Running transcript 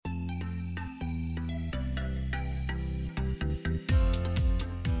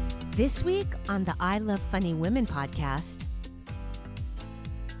This week on the I Love Funny Women podcast.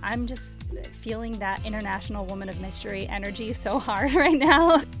 I'm just feeling that international woman of mystery energy so hard right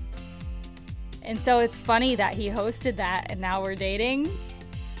now. And so it's funny that he hosted that and now we're dating.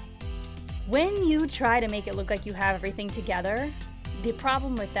 When you try to make it look like you have everything together, the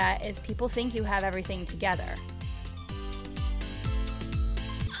problem with that is people think you have everything together.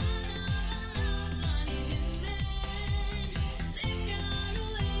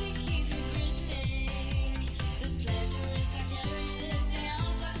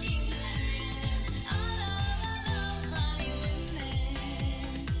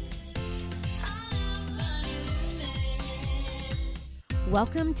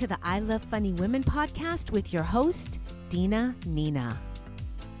 Welcome to the I Love Funny Women podcast with your host, Dina Nina.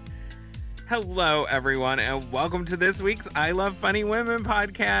 Hello, everyone, and welcome to this week's I Love Funny Women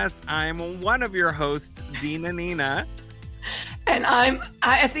podcast. I'm one of your hosts, Dina Nina. And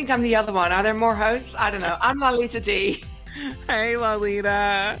I think I'm the other one. Are there more hosts? I don't know. I'm Lolita D. Hey,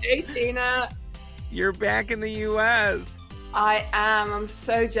 Lolita. Hey, Tina. You're back in the U.S. I am. I'm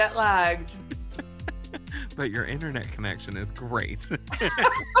so jet lagged. But your internet connection is great.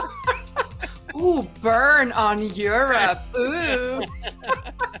 Ooh, burn on Europe. Ooh.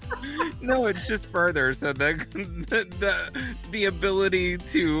 No, it's just further. So the ability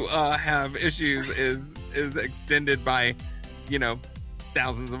to have issues is extended by,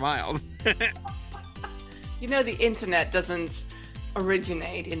 thousands of miles. The internet doesn't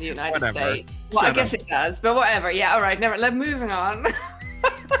originate in the United States. Well, Shut I guess up. it does, but whatever. Yeah, all right. Moving on.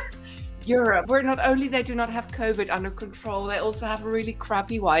 Europe, where not only they do not have COVID under control, they also have really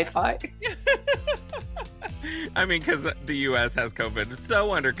crappy Wi-Fi. I mean, because the U.S. has COVID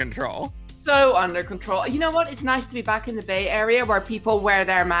so under control. So under control. You know what? It's nice to be back in the Bay Area where people wear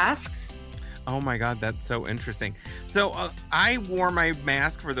their masks. Oh my God, that's so interesting. So I wore my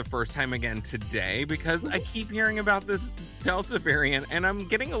mask for the first time again today because I keep hearing about this Delta variant and I'm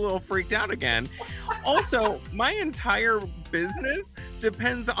getting a little freaked out again. Also, my entire business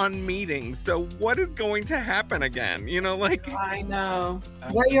depends on meetings. So what is going to happen again? I know.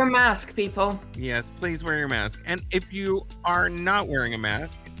 Wear your mask, people. Yes, please wear your mask. And if you are not wearing a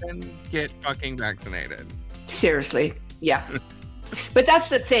mask, then get fucking vaccinated. Seriously. Yeah. But that's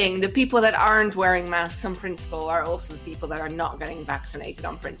the thing. The people that aren't wearing masks on principle are also the people that are not getting vaccinated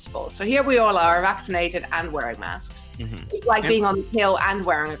on principle. So here we all are, vaccinated and wearing masks. Mm-hmm. It's like being on the pill and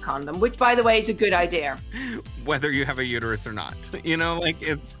wearing a condom, which, by the way, is a good idea. Whether you have a uterus or not.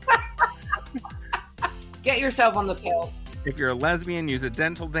 It's... Get yourself on the pill. If you're a lesbian, use a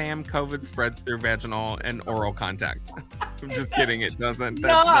dental dam. COVID spreads through vaginal and oral contact. I'm just kidding. It doesn't.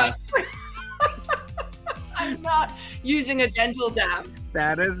 That's not... I'm not using a dental dam.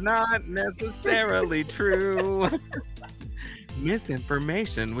 That is not necessarily true.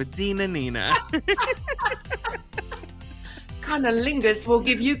 Misinformation with Dina Nina. Cunnilingus will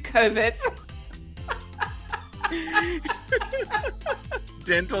give you COVID.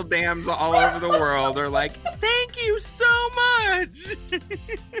 Dental dams all over the world are like, thank you so much. Finally,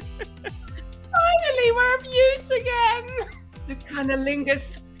 we're of use again. The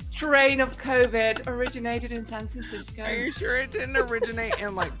cunnilingus strain of COVID originated in San Francisco. Are you sure it didn't originate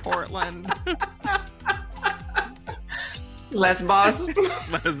in Portland? Lesbos.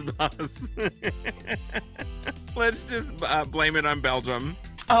 Let's just blame it on Belgium.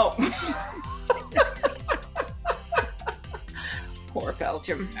 Oh. Poor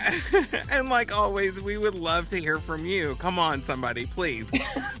Belgium. And like always, we would love to hear from you. Come on, somebody, please.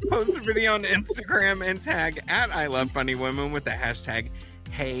 Post a video on Instagram and tag at I Love Funny Women with the hashtag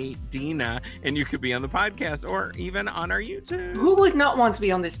Hey Dina, and you could be on the podcast or even on our YouTube. Who would not want to be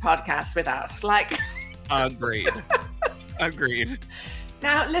on this podcast with us? Agreed. Agreed.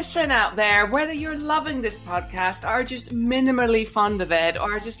 Now, listen out there, whether you're loving this podcast or just minimally fond of it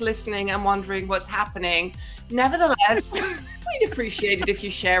or just listening and wondering what's happening, nevertheless, we'd appreciate it if you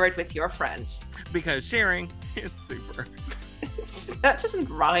share it with your friends. Because sharing is super. That doesn't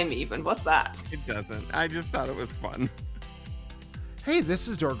rhyme even. What's that? It doesn't. I just thought it was fun. Hey, this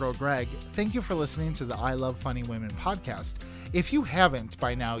is Dorgirl Greg. Thank you for listening to the I Love Funny Women podcast. If you haven't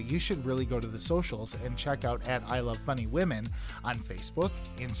by now, you should really go to the socials and check out at I Love Funny Women on Facebook,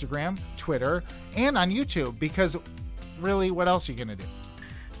 Instagram, Twitter, and on YouTube, because really, what else are you going to do?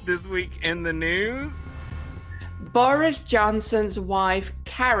 This week in the news, Boris Johnson's wife,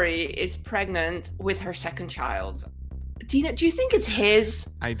 Carrie, is pregnant with her second child. Dina, do you think it's his?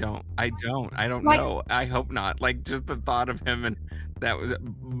 I don't know. I hope not. Just the thought of him and that was...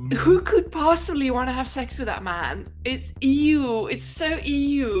 Who could possibly want to have sex with that man? It's EU. It's so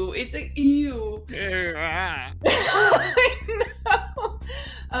EU. It's like EU. I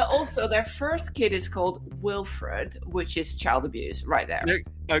know. Also, their first kid is called Wilfred, which is child abuse right there.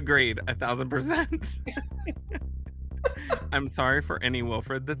 Agreed, 1,000%. I'm sorry for any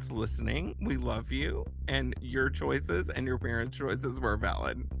Wilfred that's listening. We love you, and your choices and your parents' choices were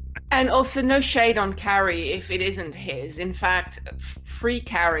valid. And also, no shade on Carrie if it isn't his. In fact, free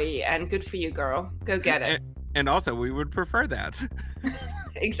Carrie, and good for you, girl. Go get it. And also, we would prefer that.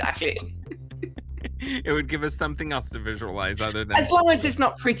 Exactly. It would give us something else to visualize other than... As long as it's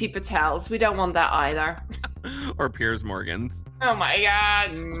not Priti Patel's. We don't want that either. Or Piers Morgan's. Oh my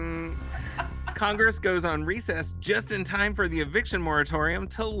God. Congress goes on recess just in time for the eviction moratorium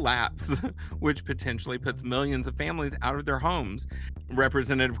to lapse, which potentially puts millions of families out of their homes.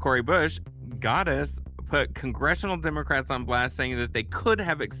 Representative Cori Bush, goddess, put congressional Democrats on blast, saying that they could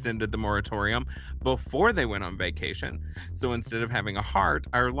have extended the moratorium before they went on vacation. So instead of having a heart,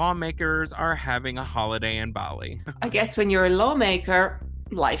 our lawmakers are having a holiday in Bali. I guess when you're a lawmaker,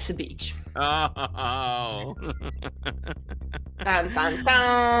 life's a beach. Oh. Dun, dun,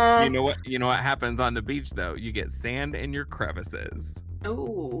 dun. You know what happens on the beach though? You get sand in your crevices.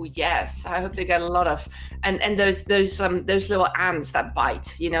 Oh yes, I hope they get a lot of and those little ants that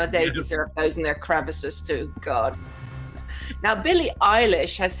bite. They deserve those in their crevices too. God. Now, Billie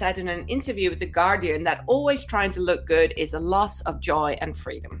Eilish has said in an interview with The Guardian that always trying to look good is a loss of joy and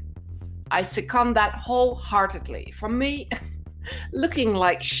freedom. I second that wholeheartedly. For me, looking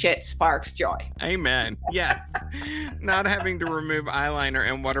like shit sparks joy. Amen. Yes. Not having to remove eyeliner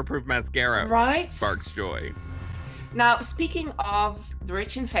and waterproof mascara sparks joy. Now, speaking of the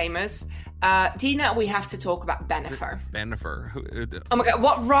rich and famous, Dina, we have to talk about Bennifer. Oh my God,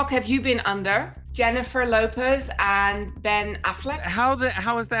 what rock have you been under? Jennifer Lopez and Ben Affleck?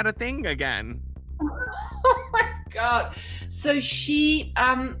 How is that a thing again? Oh my God. So she,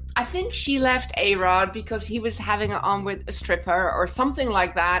 I think she left A-Rod because he was having it on with a stripper or something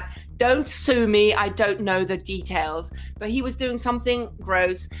like that. Don't sue me. I don't know the details, but he was doing something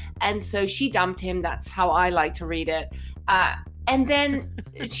gross. And so she dumped him. That's how I like to read it. And then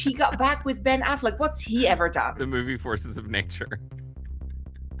she got back with Ben Affleck. What's he ever done? The movie Forces of Nature.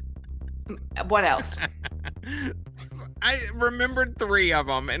 What else? I remembered 3 of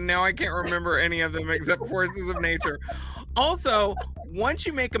them, and now I can't remember any of them except Forces of Nature. Also, once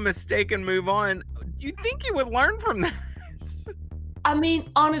you make a mistake and move on, you think you would learn from that. I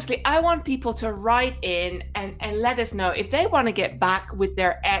mean, honestly, I want people to write in and let us know if they want to get back with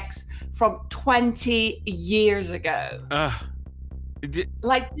their ex from 20 years ago.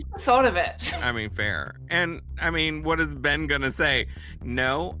 Like, just the thought of it. I mean, fair. And, I mean, what is Ben gonna say?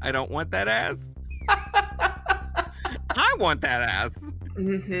 No, I don't want that ass. I want that ass.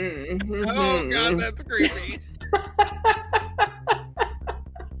 Oh, God, that's creepy.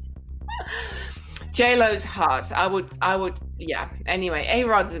 J-Lo's hot. I would, yeah. Anyway,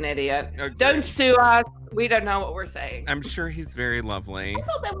 A-Rod's an idiot. Okay. Don't sue us. We don't know what we're saying. I'm sure he's very lovely. I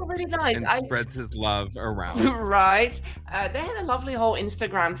thought they were really nice. And spreads his love around. Right. They had a lovely whole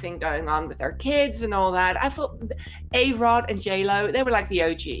Instagram thing going on with their kids and all that. I thought A-Rod and J-Lo, they were like the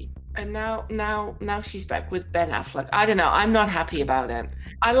OG. And now she's back with Ben Affleck. I don't know. I'm not happy about it.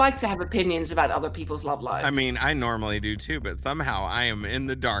 I like to have opinions about other people's love lives. I mean, I normally do too, but somehow I am in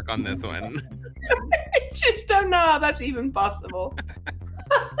the dark on this one. I just don't know how that's even possible.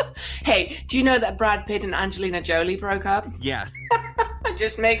 Hey, do you know that Brad Pitt and Angelina Jolie broke up? Yes.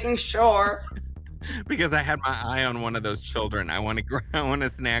 Just making sure. Because I had my eye on one of those children. I want to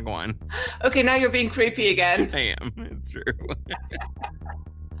snag one. Okay, now you're being creepy again. I am. It's true.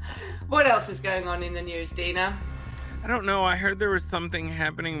 What else is going on in the news, Dina? I don't know. I heard there was something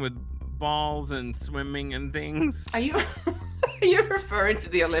happening with balls and swimming and things. Are you referring to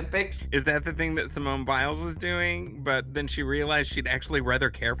the Olympics? Is that the thing that Simone Biles was doing? But then she realized she'd actually rather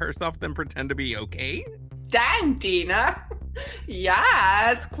care for herself than pretend to be okay? Dang, Dina.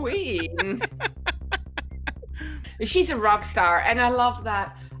 Yes, queen. She's a rock star, and I love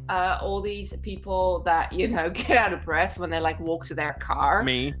that. All these people that, get out of breath when they walk to their car.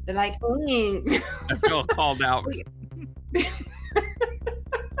 Me. They're like, I feel called out.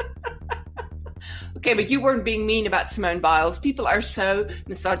 Okay, but you weren't being mean about Simone Biles. People are so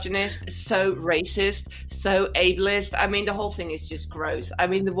misogynist, so racist, so ableist. I mean, the whole thing is just gross. I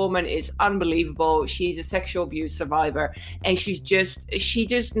mean, the woman is unbelievable. She's a sexual abuse survivor, and she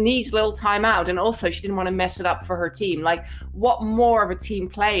just needs a little time out. And also, she didn't want to mess it up for her team. Like, what more of a team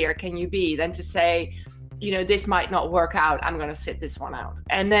player can you be than to say, this might not work out. I'm going to sit this one out.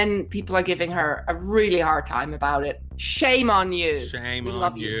 And then people are giving her a really hard time about it. Shame on you. Shame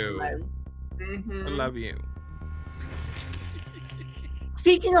on you. Mm-hmm. I love you.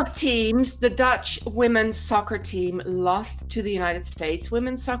 Speaking of teams, the Dutch women's soccer team lost to the United States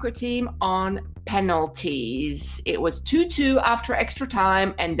women's soccer team on penalties. It was 2-2 after extra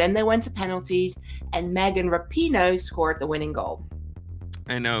time, and then they went to penalties, and Megan Rapinoe scored the winning goal.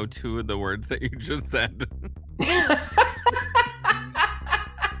 I know 2 of the words that you just said.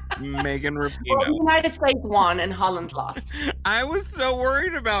 Megan Rapinoe. Well, the United States won and Holland lost. I was so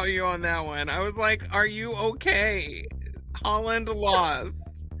worried about you on that one. I was like, are you okay? Holland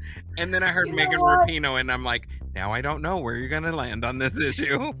lost. And then I heard Megan Rapinoe, and I'm like, now I don't know where you're going to land on this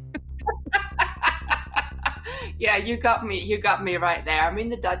issue. Yeah, you got me right there. I mean,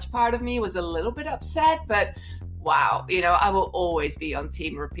 the Dutch part of me was a little bit upset, but wow, I will always be on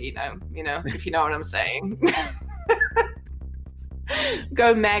Team Rapinoe, if you know what I'm saying.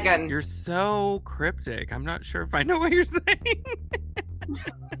 Go Megan. You're so cryptic. I'm not sure if I know what you're saying.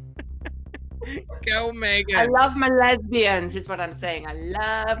 Go Megan. I love my lesbians is what I'm saying. I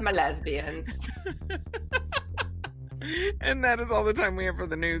love my lesbians. And that is all the time we have for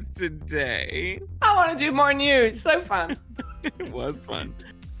the news today. I want to do more news. So fun. It was fun.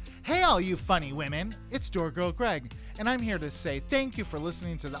 Hey, all you funny women. It's Door Girl Greg, and I'm here to say thank you for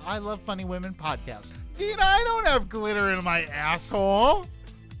listening to the I Love Funny Women podcast. Dina, I don't have glitter in my asshole.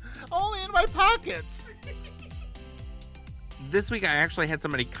 Only in my pockets. This week I actually had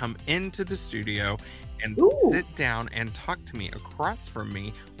somebody come into the studio and sit down and talk to me across from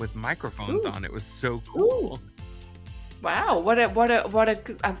me with microphones on. It was so cool. Wow, what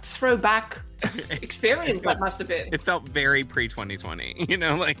a throwback experience that must have been. It felt very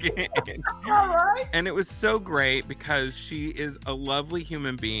pre-2020, All right. And it was so great because she is a lovely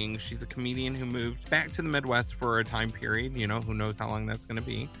human being. She's a comedian who moved back to the Midwest for a time period, who knows how long that's going to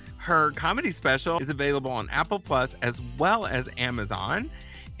be. Her comedy special is available on Apple Plus as well as Amazon.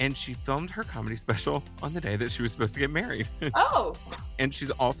 And she filmed her comedy special on the day that she was supposed to get married. Oh. And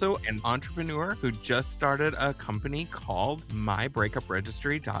she's also an entrepreneur who just started a company called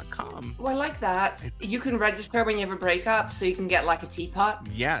MyBreakupRegistry.com. Oh, I like that. You can register when you have a breakup so you can get like a teapot.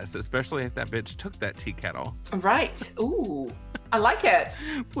 Yes, especially if that bitch took that tea kettle. Right. Ooh, I like it.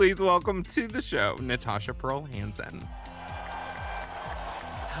 Please welcome to the show, Natasha Pearl Hansen.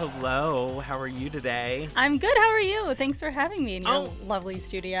 Hello, how are you today? I'm good. How are you? Thanks for having me in your lovely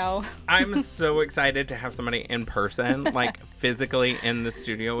studio. I'm so excited to have somebody in person, like physically in the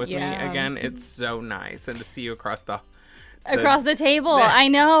studio with me again. It's so nice, and to see you across the table. I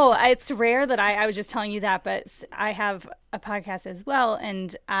know. It's rare that I was just telling you that, but I have a podcast as well,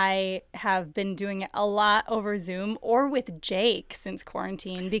 and I have been doing it a lot over Zoom or with Jake since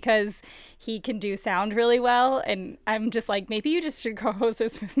quarantine because he can do sound really well, and I'm just like, maybe you just should co-host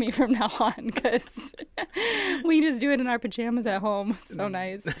this with me from now on because we just do it in our pajamas at home. It's so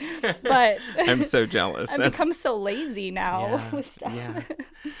nice. But I'm so jealous. I've become so lazy now with stuff. Yeah.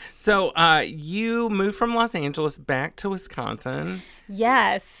 So you moved from Los Angeles back to Wisconsin.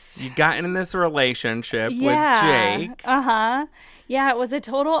 Yes. You got in this relationship with Jake. Yeah, it was a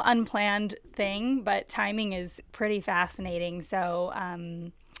total unplanned thing, but timing is pretty fascinating. So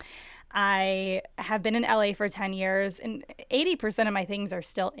I have been in LA for 10 years, and 80% of my things are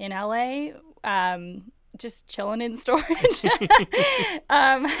still in LA, just chilling in storage.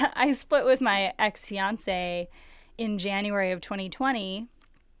 I split with my ex-fiance in January of 2020,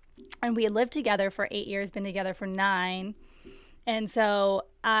 and we had lived together for 8 years, been together for 9. And so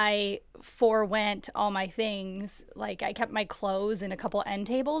I forwent all my things. Like, I kept my clothes in a couple end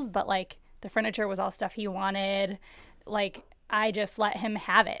tables, but like the furniture was all stuff he wanted. Like, I just let him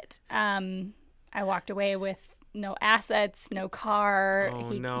have it. I walked away with no assets, no car.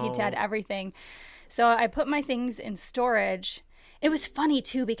 He had everything. So I put my things in storage. It was funny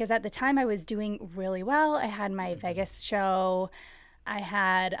too, because at the time I was doing really well. I had my Vegas show. I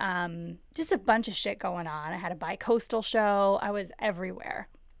had just a bunch of shit going on. I had a bi-coastal show. I was everywhere.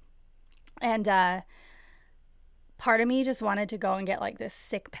 And part of me just wanted to go and get like this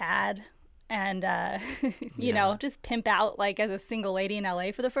sick pad and, you know, just pimp out like as a single lady in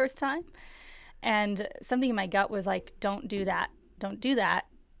LA for the first time. And something in my gut was like, don't do that. Don't do that.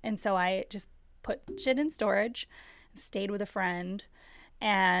 And so I just put shit in storage, stayed with a friend,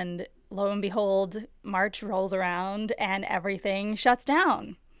 and lo and behold, March rolls around and everything shuts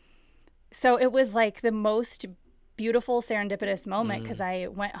down. So it was like the most beautiful serendipitous moment because I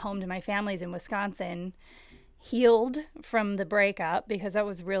went home to my family's in Wisconsin, healed from the breakup because that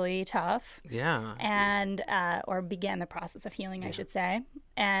was really tough. Yeah. And, or began the process of healing, I should say.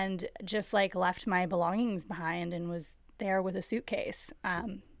 And just like left my belongings behind and was there with a suitcase.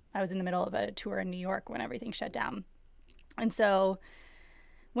 I was in the middle of a tour in New York when everything shut down. And so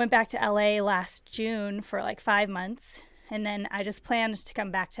went back to LA last June for like 5 months And then I just planned to come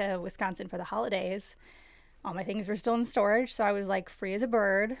back to Wisconsin for the holidays. All my things were still in storage, so I was like free as a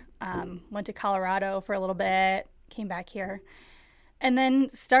bird. Went to Colorado for a little bit, came back here, and then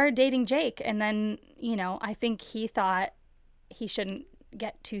started dating Jake. And then, you know, I think he thought he shouldn't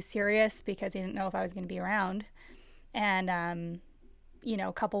get too serious because he didn't know if I was going to be around. And, you know,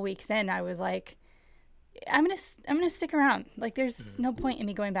 a couple weeks in, I was like, I'm gonna stick around. Like, there's no point in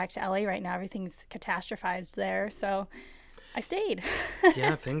me going back to LA right now. Everything's catastrophized there. So I stayed.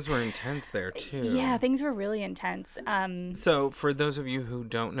 Yeah, things were intense there too. Yeah, things were really intense. So for those of you who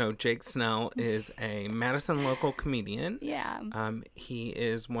don't know, Jake Snell is a Madison local comedian. Yeah. He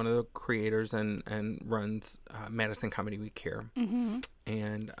is one of the creators and runs Madison Comedy Week here. Mm-hmm.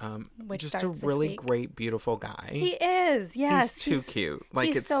 And Which just a really great, beautiful guy. He is, yes. He's too cute. Like,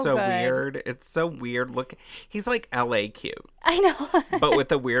 he's it's so weird. It's so weird. Look, he's like LA cute. I know. But with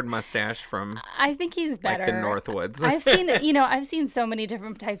a weird mustache from, I think he's better. like, the Northwoods. I've seen so many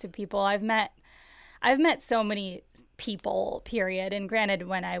different types of people. I've met so many people, period. And granted,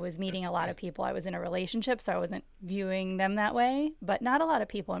 when I was meeting a lot of people, I was in a relationship, so I wasn't viewing them that way. But not a lot of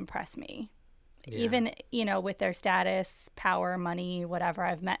people impress me. Yeah. Even, you know, with their status, power, money, whatever.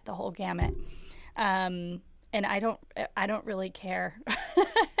 I've met the whole gamut. And I don't really care.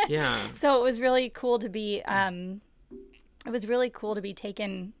 Yeah. So it was really cool to be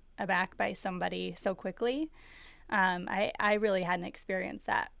taken aback by somebody so quickly. I really hadn't experienced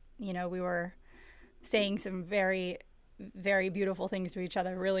that. You know, we were saying some very, very beautiful things to each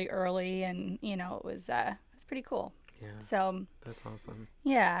other really early, and, you know, it was pretty cool. Yeah. So that's awesome.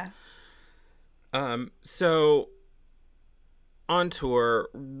 Yeah. So on tour,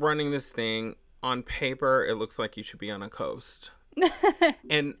 running this thing, on paper, it looks like you should be on a coast.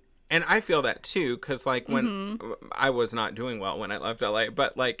 And I feel that too, because like when I was not doing well when I left LA,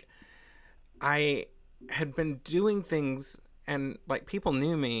 but like I had been doing things and like people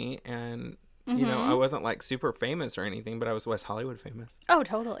knew me, and you know, I wasn't like super famous or anything, but I was West Hollywood famous. Oh,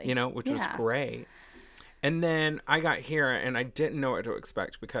 totally. You know, which was great. And then I got here and I didn't know what to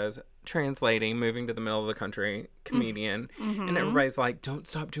expect because translating, moving to the middle of the country, comedian, and everybody's like, don't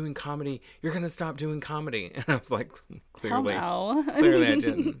stop doing comedy. You're going to stop doing comedy. And I was like, clearly I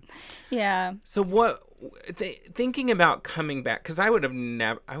didn't. Yeah. So what, thinking about coming back, because I would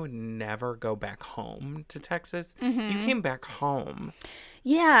never go back home to Texas. You came back home.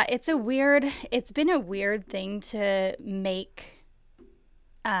 Yeah, it's been a weird thing to make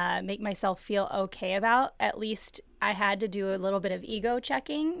myself feel okay about. At least I had to do a little bit of ego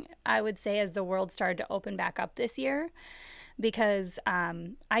checking, I would say, as the world started to open back up this year, because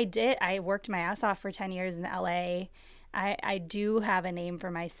I worked my ass off for 10 years in LA. I do have a name for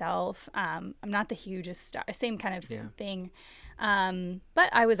myself. I'm not the hugest star, same kind of thing. But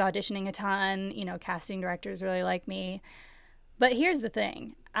I was auditioning a ton, you know, casting directors really like me. But here's the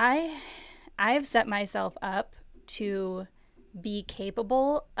thing. I have set myself up to be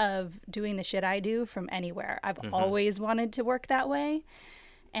capable of doing the shit I do from anywhere. I've always wanted to work that way.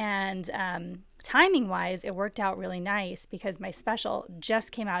 And timing wise, it worked out really nice because my special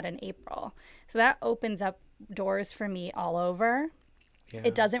just came out in April. So that opens up doors for me all over. Yeah.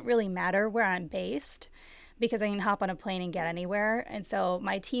 It doesn't really matter where I'm based because I can hop on a plane and get anywhere. And so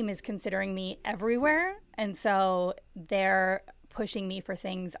my team is considering me everywhere. And so they're pushing me for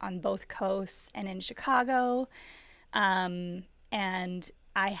things on both coasts and in Chicago. And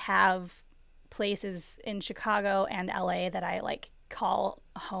I have places in Chicago and LA that I like call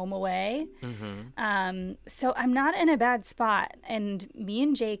home away. So I'm not in a bad spot. And me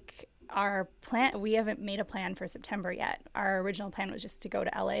and Jake, we haven't made a plan for September yet. Our original plan was just to go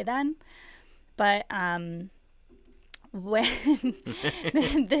to LA then. But when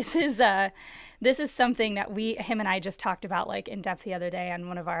this is something that him and I just talked about like in depth the other day on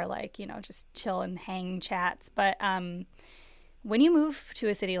one of our like, you know, just chill and hang chats. But when you move to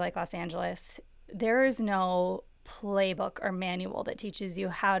a city like Los Angeles, there is no playbook or manual that teaches you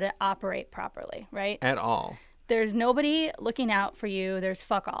how to operate properly, right? At all. There's nobody looking out for you. There's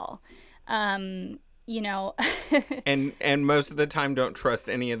fuck all. You know. and most of the time don't trust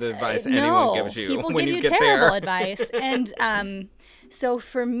any of the advice anyone gives you people when give you you get terrible there. advice. And so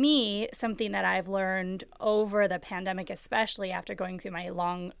for me, something that I've learned over the pandemic, especially after going through my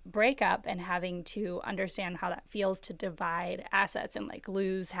long breakup and having to understand how that feels to divide assets and like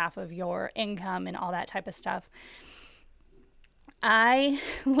lose half of your income and all that type of stuff, I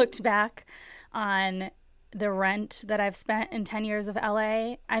looked back on the rent that I've spent in 10 years of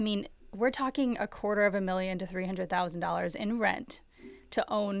LA. I mean, we're talking $250,000 to $300,000 in rent to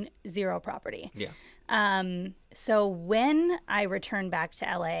own zero property. Yeah. So when I returned back to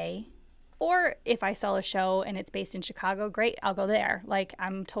LA, Or if I sell a show and it's based in Chicago, great, I'll go there. Like,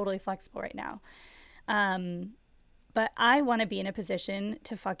 I'm totally flexible right now. But I want to be in a position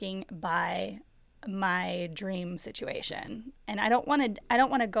to fucking buy my dream situation. And I don't want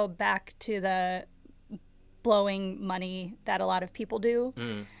to go back to the blowing money that a lot of people do.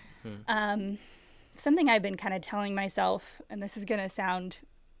 Mm-hmm. Something I've been kind of telling myself, and this is going to sound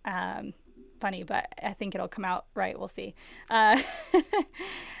funny, but I think it'll come out right. We'll see. Like,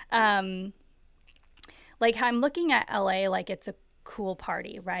 I'm looking at LA like it's a cool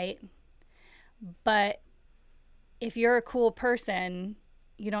party, right? But if you're a cool person,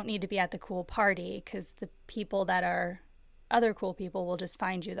 you don't need to be at the cool party, because the people that are other cool people will just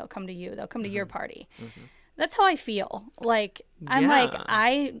find you. They'll come to you. They'll come to your party. Mm-hmm. That's how I feel. Like, I'm like,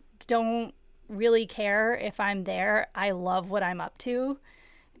 I don't really care if I'm there. I love what I'm up to.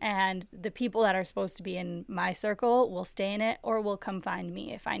 And the people that are supposed to be in my circle will stay in it or will come find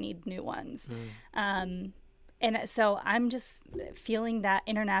me if I need new ones. And so I'm just feeling that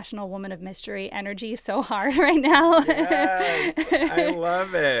international woman of mystery energy so hard right now. Yes, I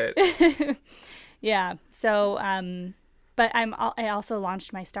love it. Yeah. So, but I also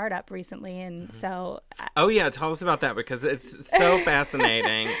launched my startup recently, and so. Oh yeah, tell us about that, because it's so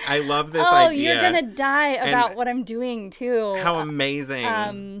fascinating. I love this idea. Oh, you're gonna die about what I'm doing too. How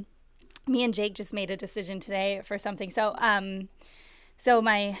amazing! Me and Jake just made a decision today for something. So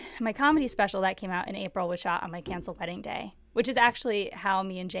my comedy special that came out in April was shot on my canceled wedding day, which is actually how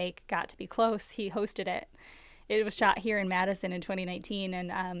me and Jake got to be close. He hosted it. It was shot here in Madison in 2019,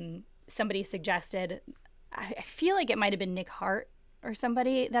 and somebody suggested, I feel like it might have been Nick Hart or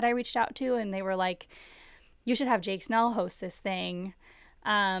somebody that I reached out to, and they were like, you should have Jake Snell host this thing.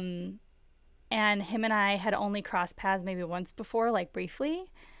 And him and I had only crossed paths maybe once before, like briefly.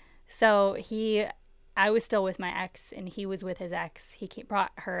 So I was still with my ex, and he was with his ex. He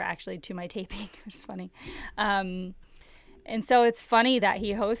brought her actually to my taping, which is funny. And so it's funny that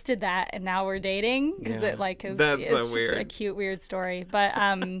he hosted that, and now we're dating, because that's it's so just weird. A cute, weird story. But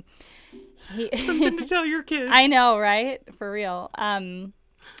Something to tell your kids. I know, right? For real.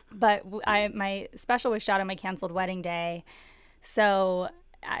 But my special was shot on my canceled wedding day, so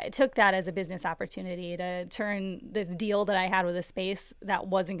I took that as a business opportunity to turn this deal that I had with a space that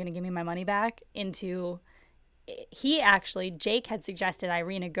wasn't going to give me my money back into. Jake had suggested I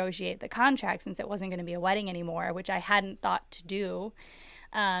renegotiate the contract since it wasn't going to be a wedding anymore, which I hadn't thought to do,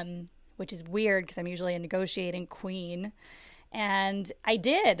 which is weird because I'm usually a negotiating queen. And I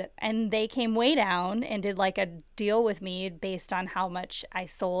did. And they came way down and did like a deal with me based on how much I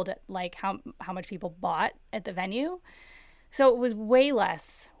sold, like how much people bought at the venue. So it was way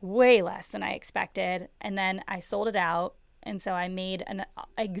less than I expected. And then I sold it out. And so I made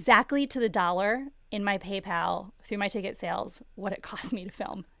exactly to the dollar in my PayPal through my ticket sales what it cost me to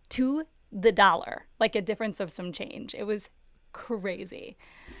film, to the dollar, like a difference of some change. It was crazy.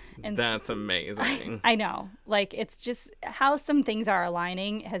 And that's amazing. I know. Like, it's just how some things are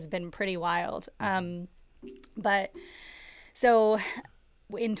aligning has been pretty wild. But so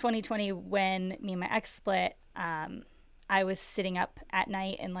in 2020, when me and my ex split, I was sitting up at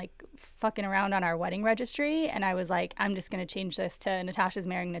night and like fucking around on our wedding registry. And I was like, I'm just going to change this to Natasha's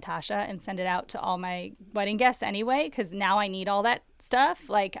marrying Natasha and send it out to all my wedding guests anyway. Cause now I need all that stuff.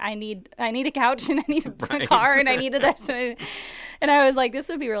 Like I need a couch and I need a car and I needed this. And I was like, this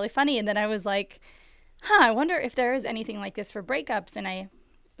would be really funny. And then I was like, I wonder if there is anything like this for breakups. And I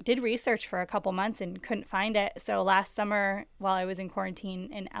did research for a couple months and couldn't find it. So last summer while I was in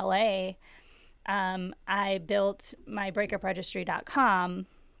quarantine in LA, I built my breakupregistry.com,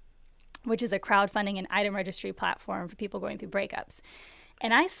 which is a crowdfunding and item registry platform for people going through breakups.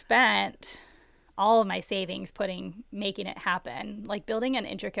 And I spent all of my savings making it happen. Like building an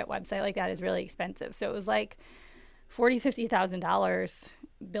intricate website like that is really expensive. So it was like $40,000-$50,000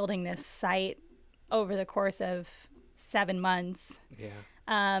 building this site over the course of 7 months. Yeah.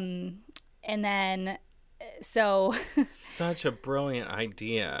 And then such a brilliant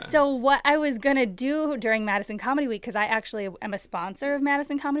idea. So what I was going to do during Madison Comedy Week, because I actually am a sponsor of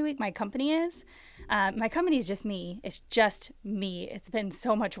Madison Comedy Week, my company is. My company is just me. It's just me. It's been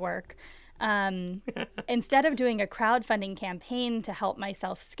so much work. Instead of doing a crowdfunding campaign to help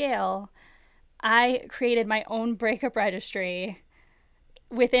myself scale, I created my own breakup registry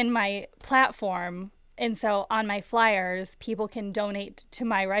within my platform. And so on my flyers, people can donate to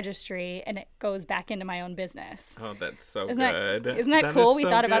my registry and it goes back into my own business. Oh, that's so good. Isn't that cool? We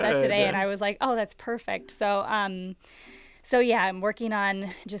thought about that today and I was like, oh, that's perfect. So yeah, I'm working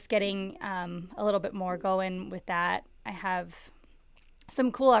on just getting a little bit more going with that. I have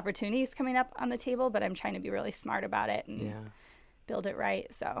some cool opportunities coming up on the table, but I'm trying to be really smart about it and build it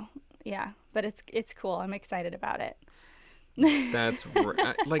right. So yeah, but it's cool. I'm excited about it. That's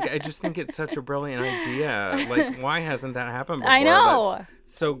like, I just think it's such a brilliant idea. Like, why hasn't that happened before? I know. That's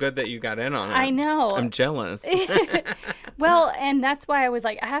so good that you got in on it. I know. I'm jealous. Well, and that's why I was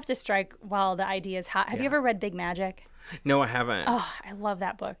like, I have to strike while the idea is hot. Have you Yeah. ever read Big Magic? No, I haven't. Oh, I love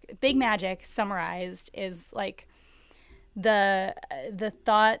that book. Big Magic summarized is like the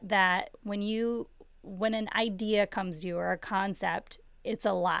thought that when an idea comes to you or a concept, it's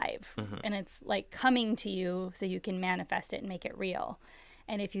alive and it's like coming to you so you can manifest it and make it real.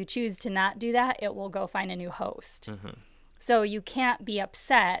 And if you choose to not do that, it will go find a new host. So you can't be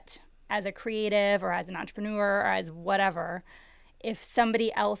upset as a creative or as an entrepreneur or as whatever if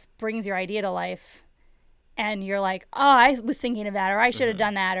somebody else brings your idea to life and you're like, oh, I was thinking of that, or I should have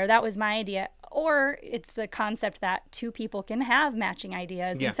done that, or that was my idea. Or it's the concept that two people can have matching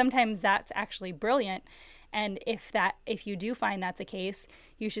ideas. Yeah. And sometimes that's actually brilliant. And if you do find that's the case,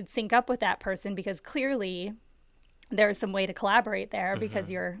 you should sync up with that person because clearly there's some way to collaborate there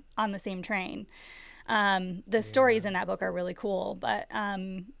because you're on the same train. The stories in that book are really cool. But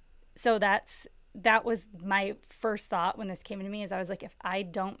so that was my first thought when this came to me is I was like, if I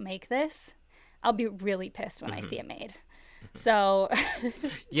don't make this, I'll be really pissed when I see it made. So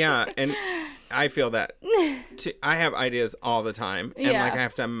yeah, and I feel that too. I have ideas all the time, and like I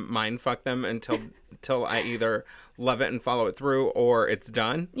have to mind fuck them until I either love it and follow it through or it's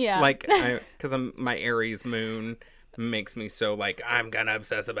done. Yeah, like because my Aries moon makes me so like I'm gonna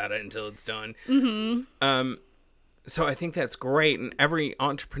obsess about it until it's done. So I think that's great, and every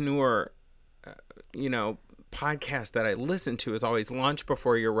entrepreneur, podcast that I listen to is always launch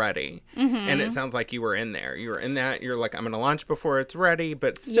before you're ready. And it sounds like you were in there. You were in that. You're like, I'm going to launch before it's ready,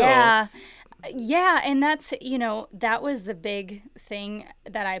 but still. Yeah. And that's, that was the big thing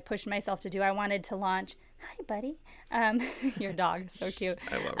that I pushed myself to do. I wanted to launch. Hi, buddy. Your dog is so cute.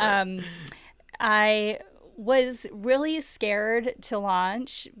 I love it. I was really scared to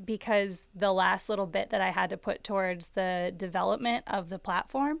launch because the last little bit that I had to put towards the development of the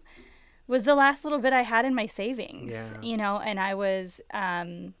platform was the last little bit I had in my savings, and I was,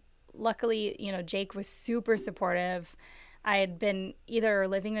 luckily, Jake was super supportive. I had been either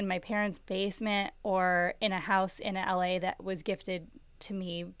living in my parents' basement or in a house in LA that was gifted to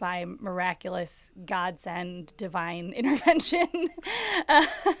me by miraculous godsend divine intervention.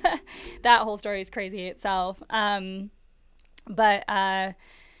 That whole story is crazy itself. But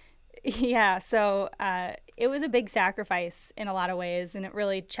so it was a big sacrifice in a lot of ways, and it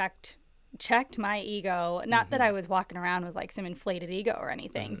really checked my ego. Not that I was walking around with like some inflated ego or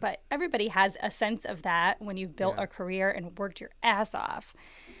anything, but everybody has a sense of that when you've built a career and worked your ass off.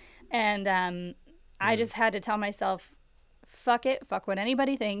 And I just had to tell myself, fuck it, fuck what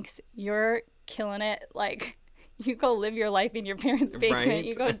anybody thinks. You're killing it. Like, you go live your life in your parents' basement. Right.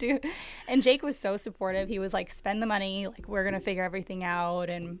 You go do. And Jake was so supportive. He was like, spend the money. Like, we're gonna figure everything out.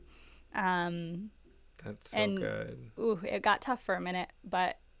 And that's so good. Ooh, it got tough for a minute,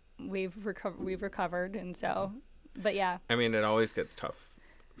 but we've recovered. And so, but yeah. I mean, it always gets tough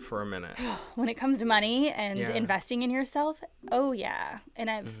for a minute. When it comes to money and investing in yourself, oh yeah. And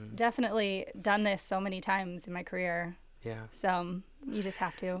I've definitely done this so many times in my career. Yeah. So you just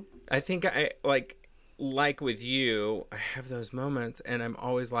have to. I think I like with you, I have those moments and I'm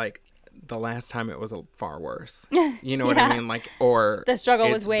always like, the last time it was far worse. You know what I mean? Like, or the struggle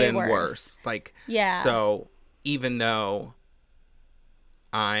was it's way been worse. Like, yeah. So even though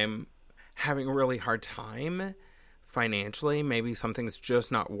I'm having a really hard time financially, maybe something's just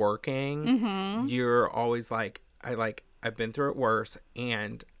not working, you're always like, I've been through it worse,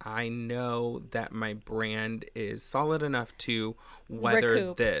 and I know that my brand is solid enough to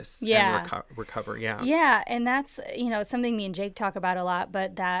weather this and recover. Yeah. Yeah. And that's, something me and Jake talk about a lot,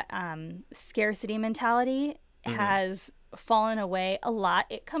 but that scarcity mentality has fallen away a lot.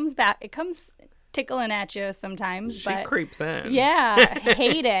 It comes back. It comes tickling at you sometimes. She creeps in. Yeah. I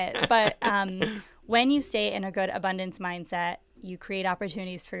hate it. But when you stay in a good abundance mindset, you create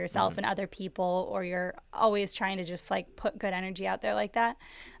opportunities for yourself and other people, or you're always trying to just like put good energy out there like that.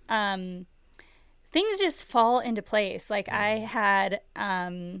 Things just fall into place. Like I had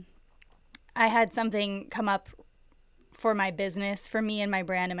something come up for my business, for me and my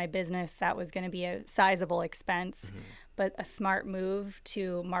brand and my business, that was going to be a sizable expense, but a smart move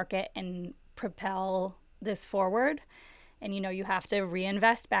to market and propel this forward. And, you have to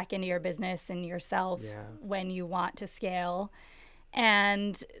reinvest back into your business and yourself when you want to scale.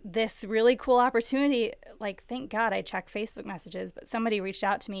 And this really cool opportunity, like, thank God I checked Facebook messages, but somebody reached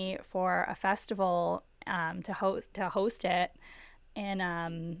out to me for a festival to host it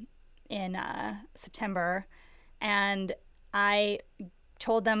in September. And I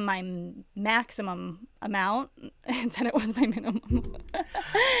told them my maximum amount and said it was my minimum.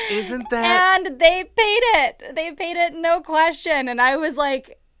 Isn't that? And they paid it. They paid it, no question. And I was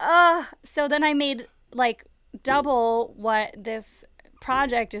like, so then I made like double what this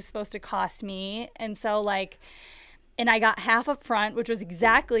project is supposed to cost me. And so like, and I got half up front, which was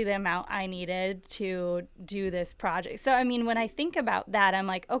exactly the amount I needed to do this project. So, I mean, when I think about that, I'm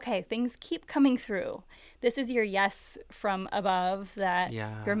like, okay, things keep coming through. This is your yes from above that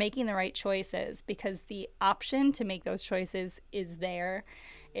you're making the right choices, because the option to make those choices is there.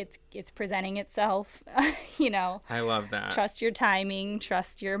 It's presenting itself, you know. I love that. Trust your timing,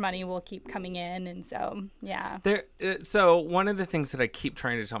 trust your money will keep coming in. And so, yeah. So one of the things that I keep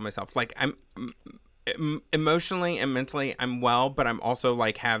trying to tell myself, like I'm emotionally and mentally I'm well, but I'm also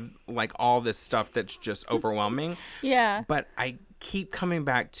like have like all this stuff that's just overwhelming. Yeah. But I keep coming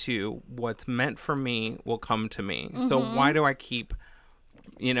back to what's meant for me will come to me. So why do I keep,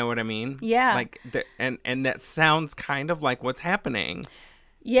 you know what I mean? Yeah. Like and that sounds kind of like what's happening.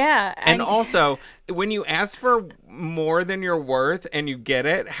 Yeah. And also, when you ask for more than you're worth and you get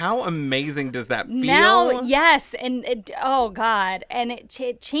it, how amazing does that feel? Now, yes. And oh, God. And it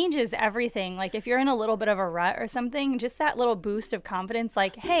changes everything. Like, if you're in a little bit of a rut or something, just that little boost of confidence,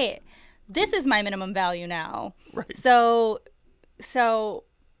 like, hey, this is my minimum value now. Right. So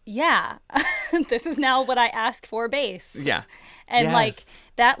yeah, this is now what I asked for base. Yeah. And like,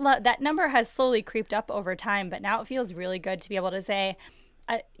 that number has slowly creeped up over time, but now it feels really good to be able to say,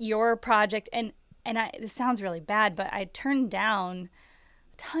 your project, and this sounds really bad, but I turn down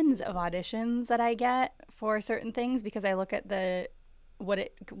tons of auditions that I get for certain things because I look at what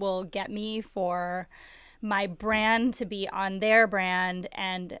it will get me for my brand to be on their brand,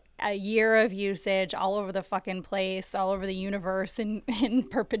 and a year of usage all over the fucking place, all over the universe in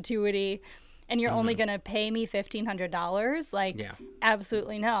perpetuity. And you're only going to pay me $1,500? Like,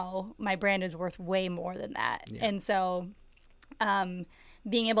 absolutely no. My brand is worth way more than that. Yeah. And so,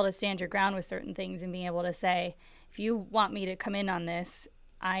 being able to stand your ground with certain things and being able to say, if you want me to come in on this,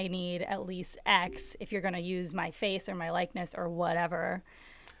 I need at least X if you're going to use my face or my likeness or whatever.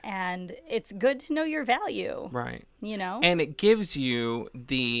 And it's good to know your value. Right. You know? And it gives you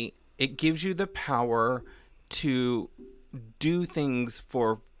the power to do things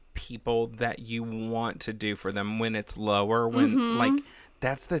for people that you want to do for them when it's lower, when like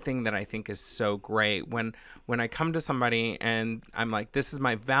that's the thing that I think is so great when I come to somebody and I'm like, this is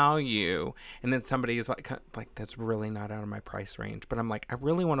my value, and then somebody is like that's really not out of my price range, but I'm like, I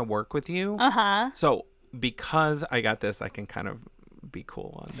really want to work with you. So because I got this, I can kind of be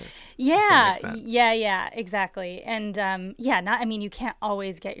cool on this. Yeah, exactly. And I mean, you can't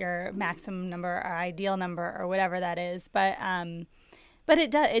always get your maximum number or ideal number or whatever that is, but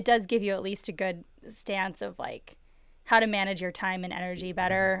it does give you at least a good stance of like how to manage your time and energy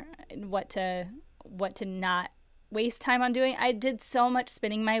better, what to not waste time on doing. I did so much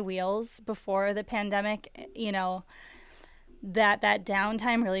spinning my wheels before the pandemic, you know, that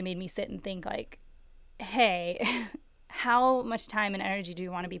downtime really made me sit and think like, hey, how much time and energy do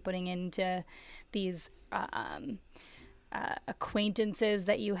you want to be putting into these acquaintances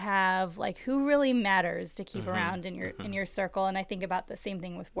that you have? Like, who really matters to keep around in your circle? And I think about the same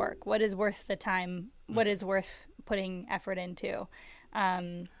thing with work. What is worth the time? What is worth putting effort into?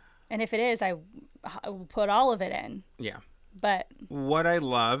 And if it is, I will put all of it in. Yeah. But what I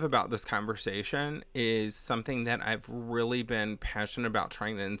love about this conversation is something that I've really been passionate about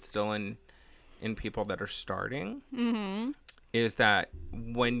trying to instill in people that are starting, is that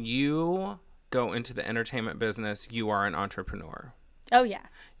when you go into the entertainment business, you are an entrepreneur. Oh, yeah.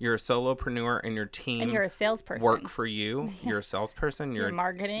 You're a solopreneur, and your team and you're a salesperson. Work for you. Yeah. You're a salesperson. You're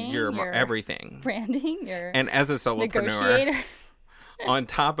marketing. You're everything. Branding. And as a solopreneur, negotiator. on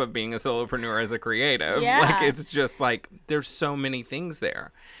top of being a solopreneur as a creative, like it's just like there's so many things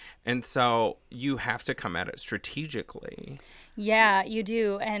there. And so you have to come at it strategically. Yeah, you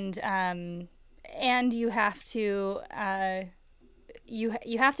do. And you have to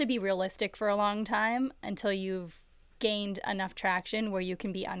you have to be realistic for a long time until you've gained enough traction where you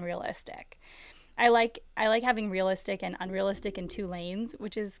can be unrealistic. I like having realistic and unrealistic in two lanes,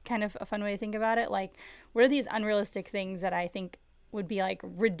 which is kind of a fun way to think about it. Like, what are these unrealistic things that I think would be like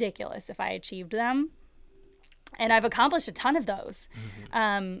ridiculous if I achieved them? And I've accomplished a ton of those.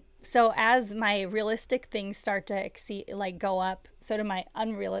 So as my realistic things start to exceed, like go up, so do my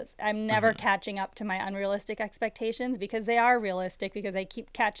unrealistic. I'm never catching up to my unrealistic expectations because they are realistic, because I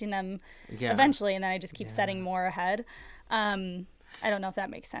keep catching them eventually, and then I just keep setting more ahead. I don't know if that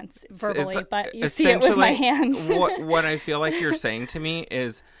makes sense verbally, but you see it with my hand. what I feel like you're saying to me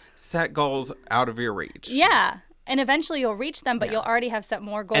is set goals out of your reach. Yeah. And eventually you'll reach them, but you'll already have set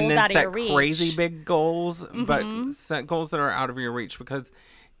more goals and then out of set your reach. Crazy big goals, but set goals that are out of your reach, because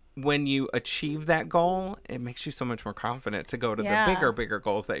when you achieve that goal, it makes you so much more confident to go to the bigger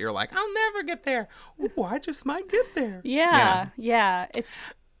goals that you're like, I'll never get there. Ooh, I just might get there. Yeah.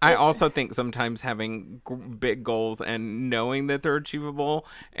 I also think sometimes having big goals and knowing that they're achievable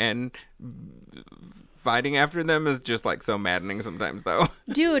and fighting after them is just like so maddening sometimes, though.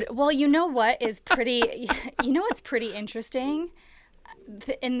 Dude, well, you know what is pretty, what's pretty interesting?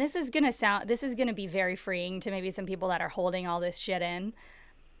 And this is going to be very freeing to maybe some people that are holding all this shit in.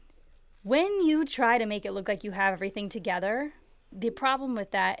 When you try to make it look like you have everything together, the problem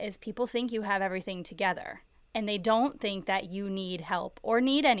with that is people think you have everything together, and they don't think that you need help or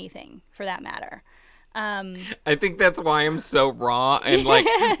need anything for that matter. I think that's why I'm so raw, and like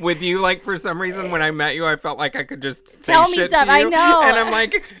with you, like for some reason when I met you, I felt like I could just say tell me shit stuff. to you. I know, and I'm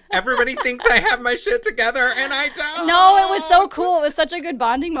like, everybody thinks I have my shit together, and I don't. No, it was so cool. It was such a good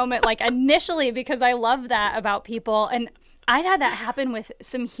bonding moment, like initially, because I love that about people, and I've had that happen with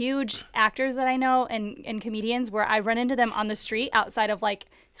some huge actors that I know and comedians, where I run into them on the street outside of like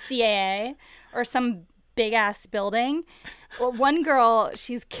CAA or some big ass building. Well, one girl,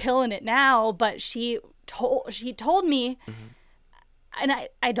 she's killing it now, but she told me, and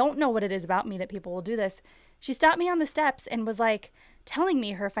I don't know what it is about me that people will do this. She stopped me on the steps and was like telling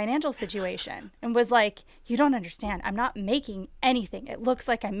me her financial situation and was like, you don't understand. I'm not making anything. It looks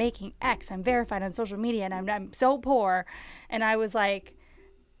like I'm making X. I'm verified on social media and I'm so poor. And I was like,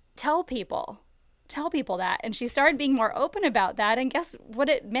 tell people that. And she started being more open about that. And guess what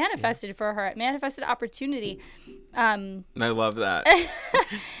it manifested for her? It manifested opportunity. I love that.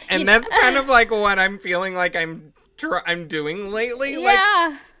 And that's kind of like what I'm feeling like I'm doing lately.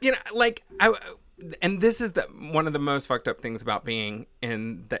 Yeah. Like, and this is one of the most fucked up things about being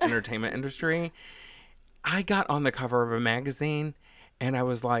in the entertainment industry. I got on the cover of a magazine and I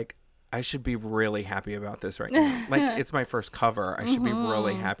was like, I should be really happy about this right now. Like, it's my first cover. I should be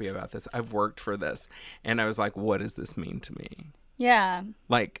really happy about this. I've worked for this. And I was like, what does this mean to me? Yeah.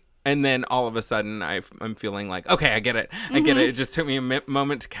 Like, and then all of a sudden I'm feeling like, okay, I get it. I get it. It just took me a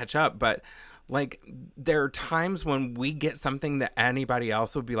moment to catch up. But like, there are times when we get something that anybody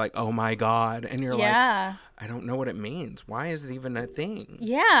else would be like, oh my God. And you're like, I don't know what it means. Why is it even a thing?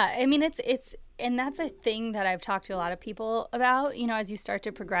 Yeah. I mean, it's, and that's a thing that I've talked to a lot of people about. As you start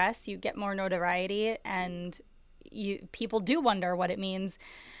to progress, you get more notoriety and people do wonder what it means.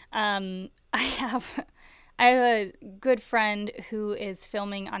 I have a good friend who is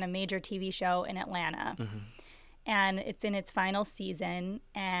filming on a major TV show in Atlanta. And it's in its final season,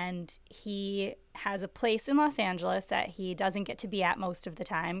 and he has a place in Los Angeles that he doesn't get to be at most of the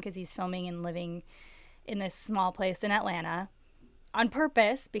time because he's filming and living in this small place in Atlanta on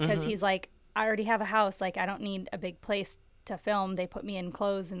purpose, because he's like, I already have a house. Like, I don't need a big place to film. They put me in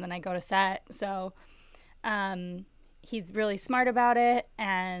clothes and then I go to set. So he's really smart about it,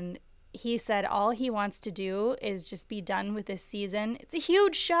 and he said all he wants to do is just be done with this season. It's a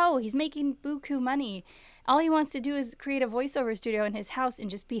huge show. He's making buku money. All he wants to do is create a voiceover studio in his house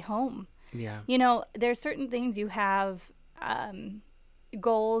and just be home. Yeah. There's certain things you have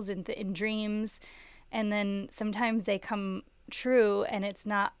goals and dreams, and then sometimes they come true and it's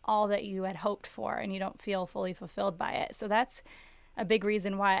not all that you had hoped for and you don't feel fully fulfilled by it. So that's a big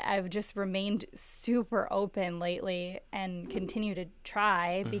reason why I've just remained super open lately and continue to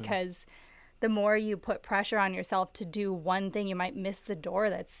try, because the more you put pressure on yourself to do one thing, you might miss the door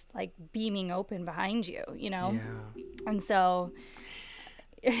that's like beaming open behind you, Yeah. And so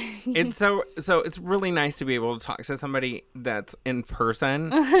it's so it's really nice to be able to talk to somebody that's in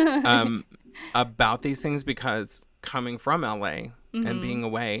person about these things, because coming from LA and being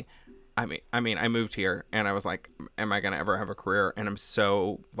away, I mean, I moved here and I was like, am I going to ever have a career? And I'm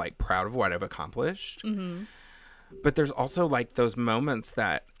so like proud of what I've accomplished. But there's also like those moments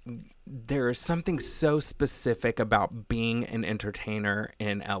that there is something so specific about being an entertainer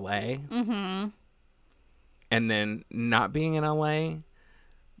in LA and then not being in LA.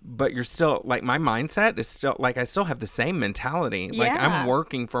 But you're still, like, my mindset is still, like, I still have the same mentality. Yeah. Like, I'm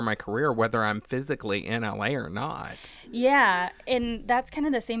working for my career, whether I'm physically in LA or not. Yeah, and that's kind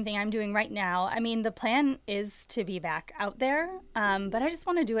of the same thing I'm doing right now. I mean, the plan is to be back out there, but I just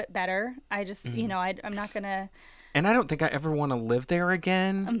want to do it better. I just, I'm not going to. And I don't think I ever want to live there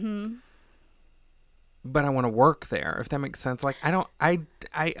again. But I want to work there, if that makes sense. Like,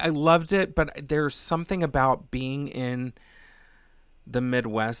 I loved it, but there's something about being in the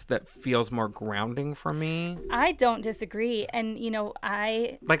Midwest that feels more grounding for me. I don't disagree. And,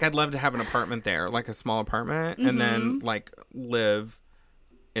 I'd love to have an apartment there, like a small apartment, and then, like, live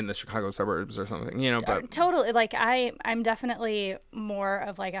in the Chicago suburbs or something, you know, but totally. Like I'm definitely more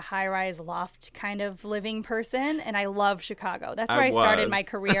of like a high-rise loft kind of living person, and I love Chicago. That's where I started my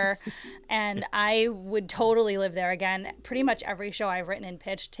career, and I would totally live there again. Pretty much every show I've written and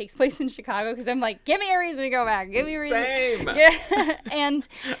pitched takes place in Chicago because I'm like, give me a reason to go back. Give me a reason. Same. Yeah. And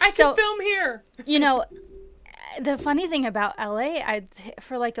I can film here. You know, the funny thing about LA,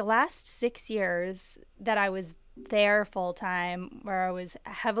 for like the last 6 years that I was there full time, where I was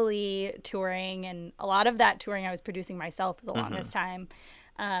heavily touring, and a lot of that touring I was producing myself for the longest time.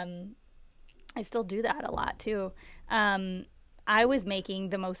 I still do that a lot too. I was making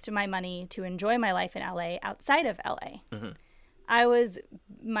the most of my money to enjoy my life in LA outside of LA. I was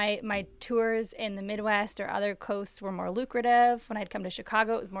my tours in the Midwest or other coasts were more lucrative. When I'd come to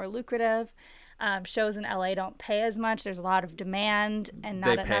Chicago, it was more lucrative. Shows in LA don't pay as much. There's a lot of demand and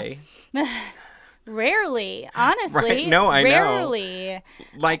not enough. They pay. Rarely, honestly. Right. No, I rarely. know.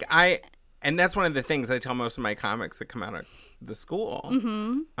 Like and that's one of the things I tell most of my comics that come out of the school.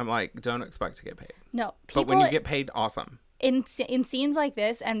 I'm like, don't expect to get paid. No, but when you get paid, awesome. In scenes like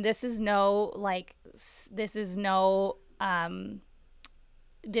this, and this is no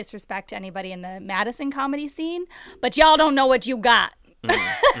disrespect to anybody in the Madison comedy scene, but y'all don't know what you got.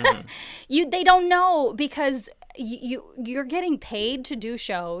 They don't know, because you're getting paid to do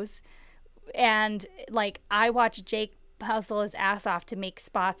shows. And like, I watch Jake hustle his ass off to make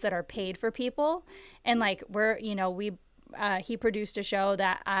spots that are paid for people. And like, he produced a show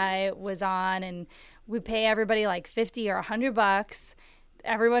that I was on, and we pay everybody like $50 or $100.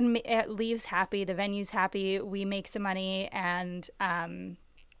 Everyone leaves happy. The venue's happy. We make some money and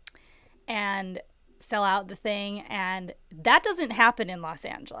sell out the thing. And that doesn't happen in Los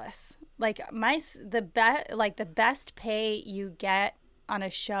Angeles. Like the best pay you get on a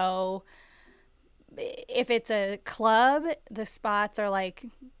show, if it's a club, the spots are like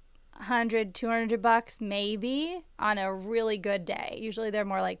 $100, $200 maybe on a really good day. Usually they're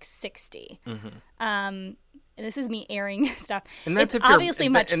more like 60. And this is me airing stuff. And that's it's if obviously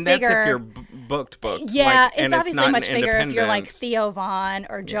you're, much and bigger. That's if you're booked. Yeah, like, it's obviously much bigger if you're like independent. Theo Vaughn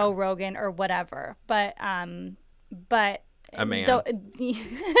or Joe Rogan or whatever. But a man.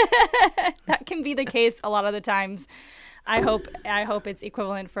 That can be the case a lot of the times. I hope it's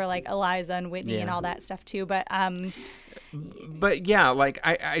equivalent for like Eliza and Whitney and all that stuff too. But yeah, like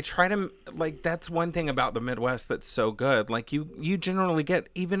I try to, like, that's one thing about the Midwest that's so good. Like you generally get,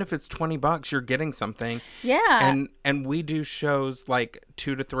 even if it's $20, you're getting something. Yeah. And we do shows like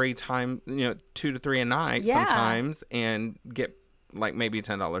 2 to 3 times, 2 to 3 a night sometimes, and get like maybe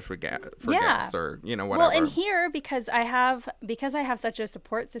 $10 for gas or whatever. Well, and here, because I have such a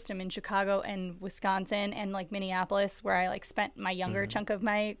support system in Chicago and Wisconsin and like Minneapolis, where I like spent my younger chunk of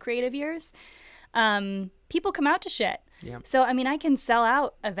my creative years, people come out to shit. Yeah. So I mean, I can sell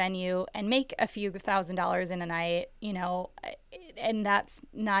out a venue and make a few $1,000s in a night, and that's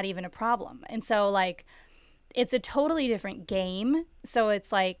not even a problem. And so like, it's a totally different game. So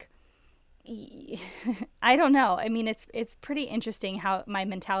it's like, I don't know. I mean, it's pretty interesting how my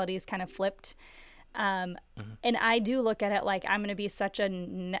mentality is kind of flipped. And I do look at it like I'm going to be such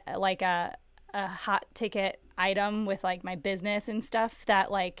a hot ticket item with like my business and stuff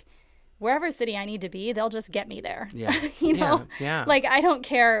that like wherever city I need to be, they'll just get me there. Yeah. Yeah. Like I don't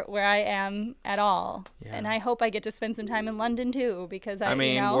care where I am at all. Yeah. And I hope I get to spend some time in London too, because I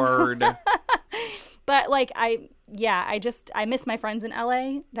mean, word. But like I miss my friends in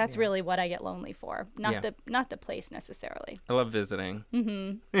LA. That's really what I get lonely for. Not the place necessarily. I love visiting.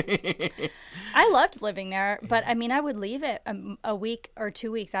 I loved living there, but I mean, I would leave it a week or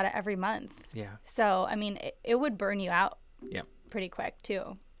 2 weeks out of every month. Yeah. So, I mean, it would burn you out pretty quick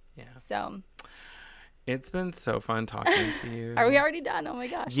too. Yeah. So it's been so fun talking to you. Are we already done? Oh my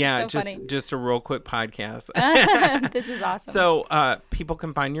gosh. Yeah, so funny. just a real quick podcast. This is awesome. So people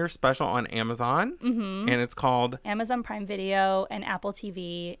can find your special on Amazon, and it's called Amazon Prime Video and Apple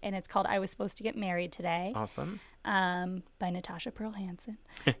TV, and it's called I Was Supposed to Get Married Today. Awesome. By Natasha Hansen.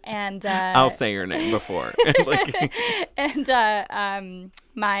 And I'll say your name before. And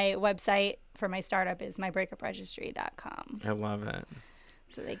my website for my startup is mybreakupregistry.com. I love it.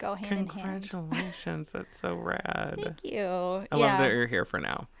 So they go hand in hand. Congratulations. That's so rad. Thank you. I love that you're here for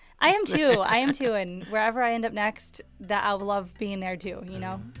now. I am too. And wherever I end up next, that I'll love being there too,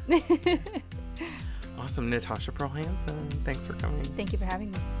 Awesome. Natasha Hansen. Thanks for coming. Thank you for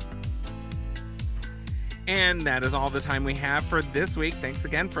having me. And that is all the time we have for this week. Thanks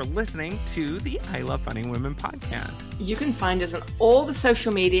again for listening to the I Love Funny Women podcast. You can find us on all the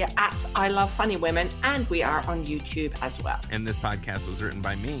social media at I Love Funny Women, and we are on YouTube as well. And this podcast was written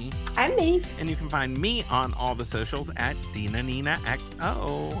by me. And me. And you can find me on all the socials at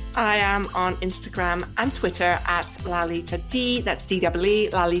DinaNinaXO. I am on Instagram and Twitter at Lalita D. That's D-E-E,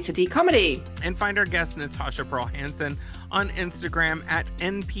 Lalita D Comedy. And find our guest Natasha Pearl Hansen on Instagram at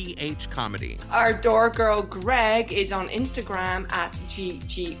NPH Comedy. Our door girl Greg is on Instagram at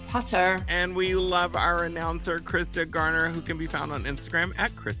GG Potter. And we love our announcer Krista Garner, who can be found on Instagram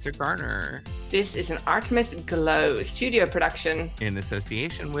at Krista Garner. This is an Artemis Glow studio production in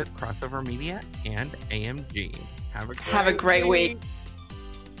association with Crossover Media and AMG. Have a great week.